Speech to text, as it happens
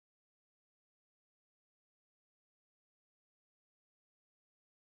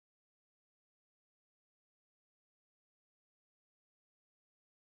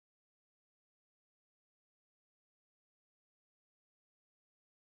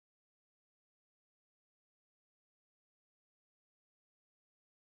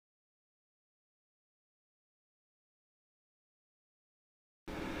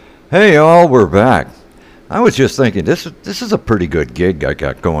Hey, all, we're back. I was just thinking, this is a pretty good gig I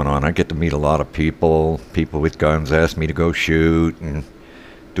got going on. I get to meet a lot of people. People with guns ask me to go shoot and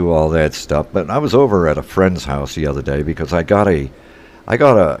do all that stuff. But I was over at a friend's house the other day because I got a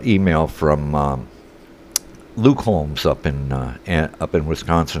email from Luke Holmes up in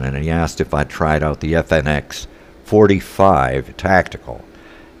Wisconsin, and he asked if I tried out the FNX 45 tactical.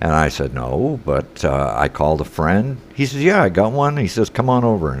 And I said no, but I called a friend. He says, yeah, I got one. He says, come on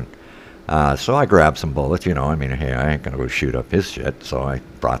over. And so I grabbed some bullets. I mean, hey, I ain't going to go shoot up his shit. So I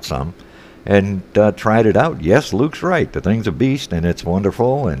brought some and tried it out. Yes, Luke's right. The thing's a beast, and it's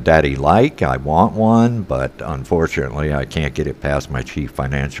wonderful. And Daddy like, I want one, but unfortunately, I can't get it past my chief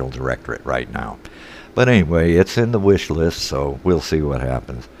financial directorate right now. But anyway, it's in the wish list, so we'll see what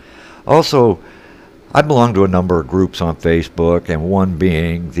happens. Also, I belong to a number of groups on Facebook, and one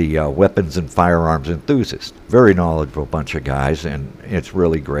being the Weapons and Firearms Enthusiast. Very knowledgeable bunch of guys, and it's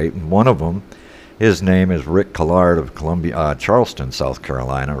really great. And one of them, his name is Rick Collard of Charleston, South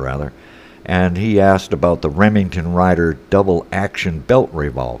Carolina, rather. And he asked about the Remington Ryder double action belt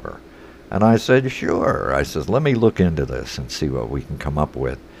revolver. And I said, sure. I says, let me look into this and see what we can come up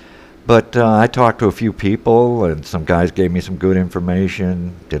with. But I talked to a few people, and some guys gave me some good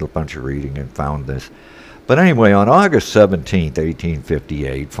information, did a bunch of reading, and found this. But anyway, on August 17th,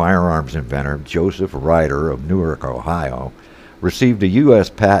 1858, firearms inventor Joseph Ryder of Newark, Ohio, received a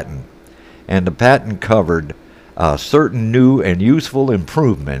U.S. patent, and the patent covered certain new and useful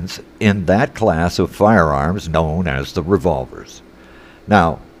improvements in that class of firearms known as the revolvers.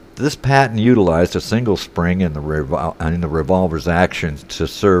 Now, this patent utilized a single spring in the revolver's action to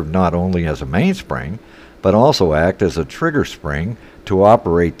serve not only as a mainspring, but also act as a trigger spring to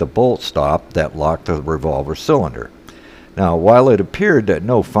operate the bolt stop that locked the revolver cylinder. Now, while it appeared that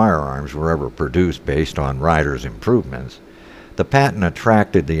no firearms were ever produced based on Ryder's improvements, the patent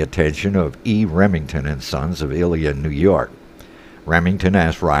attracted the attention of E. Remington and Sons of Ilion, New York. Remington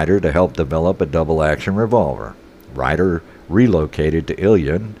asked Ryder to help develop a double-action revolver. Ryder relocated to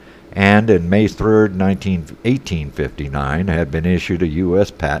Ilion, and in May 3, 1859, had been issued a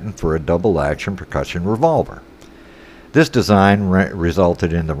U.S. patent for a double-action percussion revolver. This design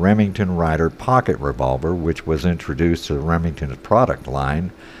resulted in the Remington Ryder pocket revolver, which was introduced to the Remington's product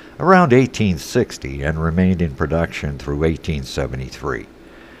line around 1860 and remained in production through 1873.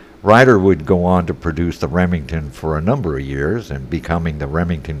 Ryder would go on to produce the Remington for a number of years, and becoming the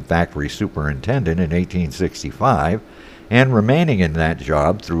Remington factory superintendent in 1865, and remaining in that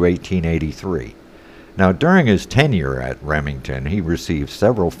job through 1883. Now, during his tenure at Remington, he received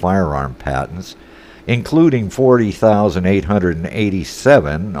several firearm patents, including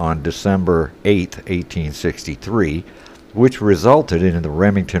 40,887 on December 8, 1863, which resulted in the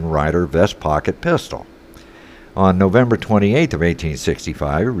Remington Ryder vest pocket pistol. On November 28 of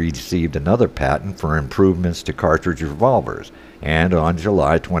 1865, he received another patent for improvements to cartridge revolvers, and on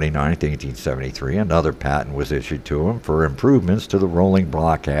July 29, 1873, another patent was issued to him for improvements to the rolling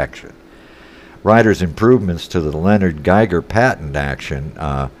block action. Ryder's improvements to the Leonard Geiger patent action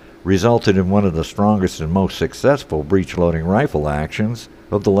resulted in one of the strongest and most successful breech-loading rifle actions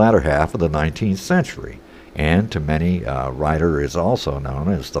of the latter half of the 19th century, and to many, Ryder is also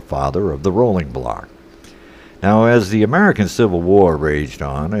known as the father of the rolling block. Now, as the American Civil War raged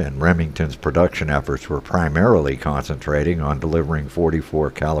on, and Remington's production efforts were primarily concentrating on delivering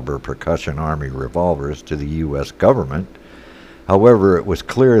 .44 caliber percussion army revolvers to the U.S. government, however, it was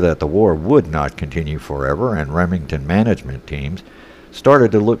clear that the war would not continue forever, and Remington management teams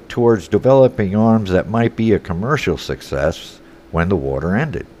started to look towards developing arms that might be a commercial success when the war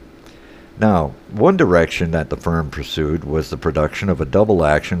ended. Now, one direction that the firm pursued was the production of a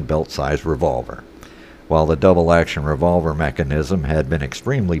double-action belt-sized revolver. While the double-action revolver mechanism had been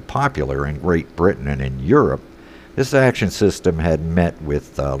extremely popular in Great Britain and in Europe, this action system had met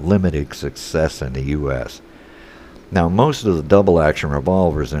with limited success in the U.S. Now, most of the double-action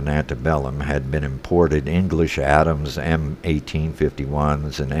revolvers in antebellum had been imported English Adams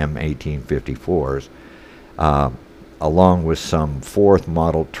M1851s and M1854s, along with some fourth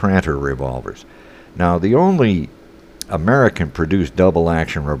model Tranter revolvers. Now, the only American-produced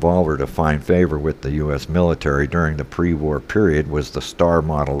double-action revolver to find favor with the U.S. military during the pre-war period was the Star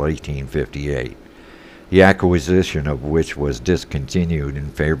Model 1858, the acquisition of which was discontinued in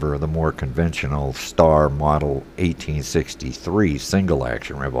favor of the more conventional Star Model 1863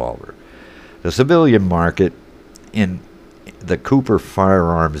 single-action revolver. The civilian market in the Cooper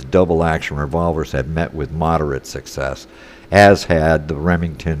Firearms double-action revolvers had met with moderate success, as had the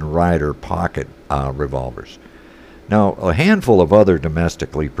Remington Ryder pocket revolvers. Now, a handful of other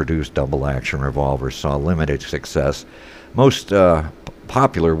domestically produced double-action revolvers saw limited success, most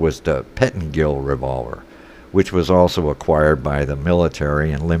popular was the Pettengill revolver, which was also acquired by the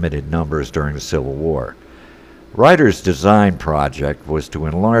military in limited numbers during the Civil War. Ryder's design project was to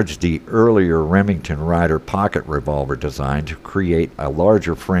enlarge the earlier Remington Ryder pocket revolver design to create a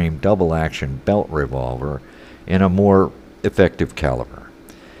larger frame double-action belt revolver in a more effective caliber.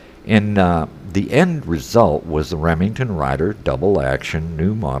 And the end result was the Remington Ryder double-action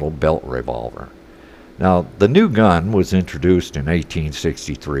new model belt revolver. Now, the new gun was introduced in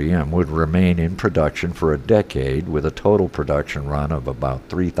 1863 and would remain in production for a decade with a total production run of about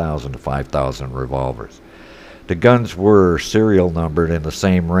 3,000 to 5,000 revolvers. The guns were serial numbered in the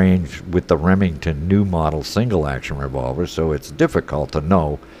same range with the Remington new model single-action revolver, so it's difficult to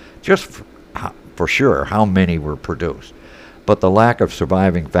know just for sure how many were produced. But the lack of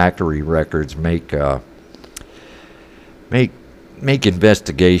surviving factory records make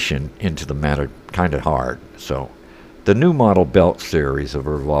investigation into the matter kind of hard. So, the new model belt series of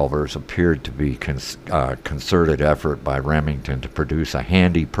revolvers appeared to be concerted effort by Remington to produce a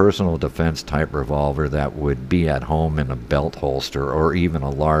handy personal defense type revolver that would be at home in a belt holster or even a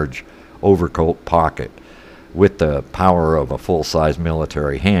large overcoat pocket with the power of a full-size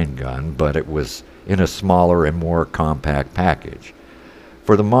military handgun, but it was in a smaller and more compact package.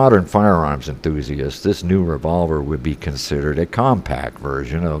 For the modern firearms enthusiast, this new revolver would be considered a compact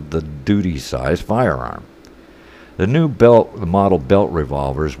version of the duty-sized firearm. The new model belt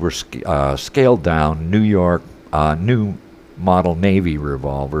revolvers were scaled down new model Navy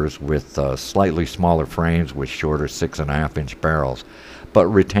revolvers with slightly smaller frames with shorter 6.5-inch barrels, but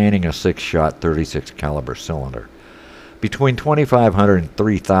retaining a 6-shot 36 caliber cylinder. Between 2,500 and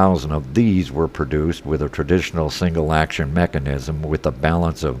 3,000 of these were produced with a traditional single-action mechanism, with a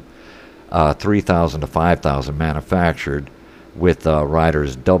balance of 3,000 to 5,000 manufactured with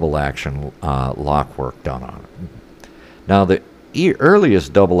Ryder's double-action lockwork done on it. Now, the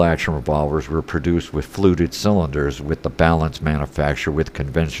earliest double-action revolvers were produced with fluted cylinders, with the balance manufactured with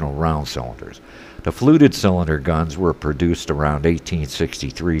conventional round cylinders. The fluted cylinder guns were produced around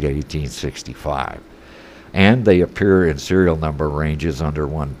 1863 to 1865. And they appear in serial number ranges under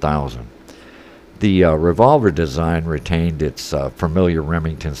 1,000. The revolver design retained its familiar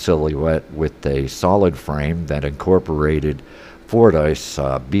Remington silhouette with a solid frame that incorporated Fordyce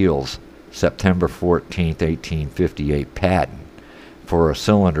Beale's September 14, 1858 patent for a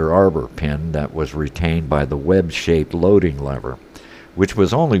cylinder arbor pin that was retained by the web-shaped loading lever, which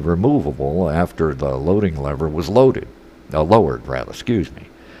was only removable after the loading lever was lowered.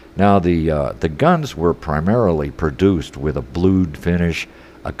 Now, the guns were primarily produced with a blued finish,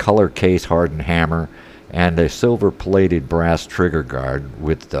 a color case hardened hammer, and a silver-plated brass trigger guard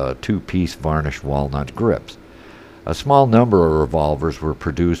with 2-piece varnished walnut grips. A small number of revolvers were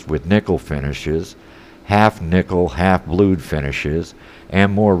produced with nickel finishes, half nickel, half blued finishes,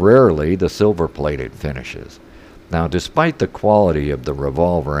 and more rarely the silver-plated finishes. Now, despite the quality of the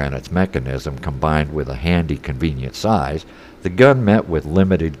revolver and its mechanism combined with a handy, convenient size, the gun met with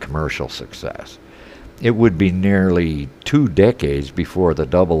limited commercial success. It would be nearly 2 decades before the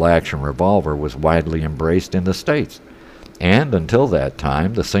double-action revolver was widely embraced in the States. And until that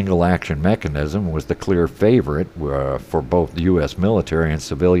time, the single-action mechanism was the clear favorite for both the U.S. military and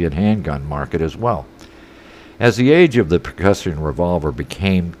civilian handgun market as well. As the age of the percussion revolver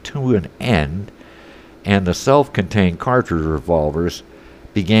became to an end, and the self-contained cartridge revolvers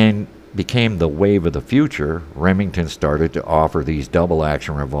became the wave of the future, Remington started to offer these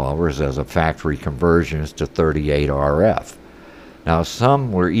double-action revolvers as a factory conversions to 38 RF. Now,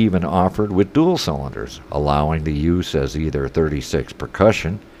 some were even offered with dual cylinders, allowing the use as either 36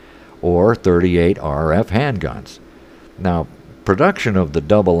 percussion or 38 RF handguns. Now, production of the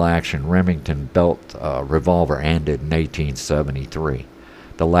double-action Remington belt revolver ended in 1873.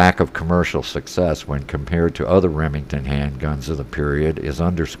 The lack of commercial success when compared to other Remington handguns of the period is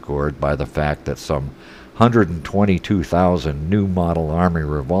underscored by the fact that some 122,000 new model Army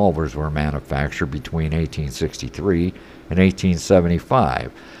revolvers were manufactured between 1863 and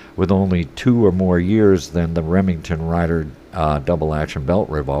 1875, with only 2 or more years than the Remington Ryder double-action belt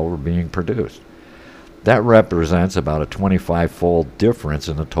revolver being produced. That represents about a 25-fold difference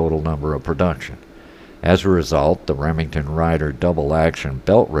in the total number of production. As a result, the Remington Ryder double-action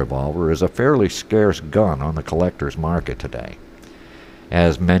belt revolver is a fairly scarce gun on the collector's market today.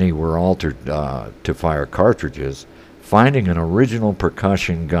 As many were altered to fire cartridges, finding an original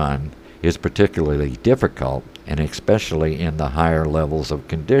percussion gun is particularly difficult, and especially in the higher levels of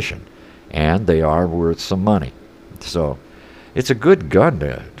condition, and they are worth some money. So it's a good gun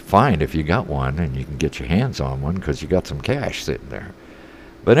to find if you got one and you can get your hands on one because you got some cash sitting there.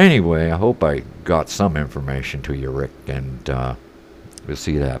 But anyway, I hope I got some information to you, Rick, and We'll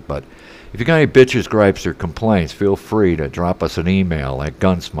see that. But if you got any bitches, gripes, or complaints, feel free to drop us an email at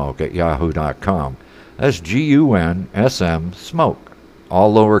gunsmoke@yahoo.com. That's GUNSM smoke.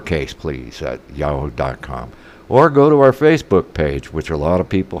 All lowercase, please, at yahoo.com. Or go to our Facebook page, which a lot of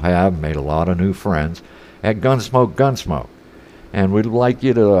people have, made a lot of new friends, at Gunsmoke. And we'd like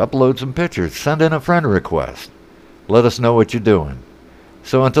you to upload some pictures. Send in a friend request. Let us know what you're doing.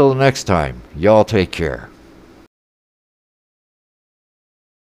 So until the next time, y'all take care.